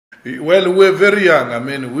Well, we were very young. I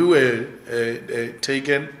mean, we were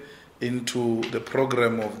taken into the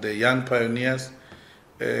program of the Young Pioneers.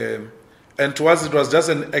 And to us, it was just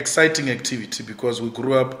an exciting activity because we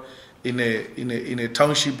grew up in a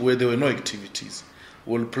township where there were no activities.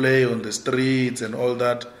 We'll play on the streets and all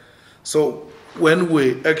that. So when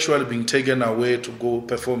we actually being taken away to go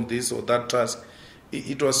perform this or that task,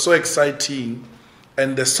 it was so exciting.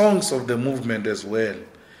 And the songs of the movement as well.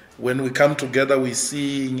 When we come together, we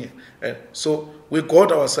sing. So we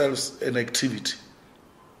got ourselves an activity.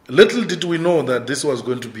 Little did we know that this was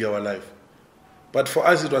going to be our life. But for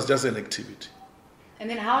us, it was just an activity. And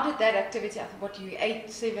then how did that activity, what, you 8,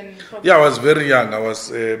 7? Probably? Yeah, I was very young. I was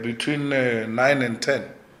between 9 and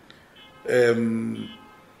 10.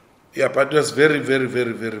 Yeah, but it was very, very,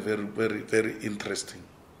 very, very, very, very, very interesting.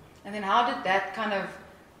 And then how did that kind of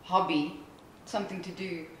hobby, something to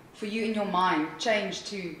do for you in your mind, change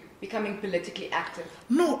to becoming politically active?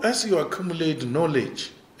 No, as you accumulate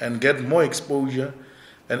knowledge and get more exposure,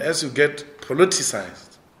 and as you get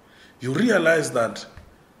politicized, you realize that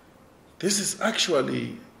this is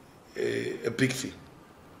actually a big thing.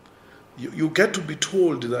 You get to be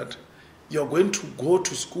told that you're going to go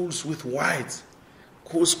to schools with whites,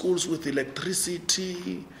 go schools with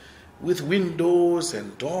electricity, with windows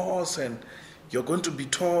and doors, and you're going to be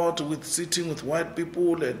taught with sitting with white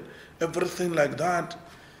people and everything like that.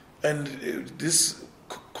 And this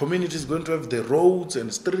community is going to have the roads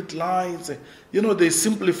and street lights. You know, they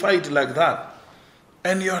simplify it like that.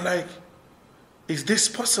 And you're like, is this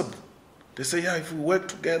possible? They say, yeah, if we work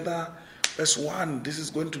together as one, this is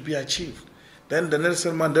going to be achieved. Then the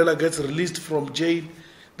Nelson Mandela gets released from jail.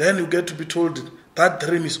 Then you get to be told that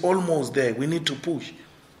dream is almost there. We need to push.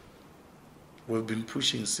 We've been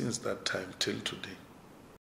pushing since that time till today.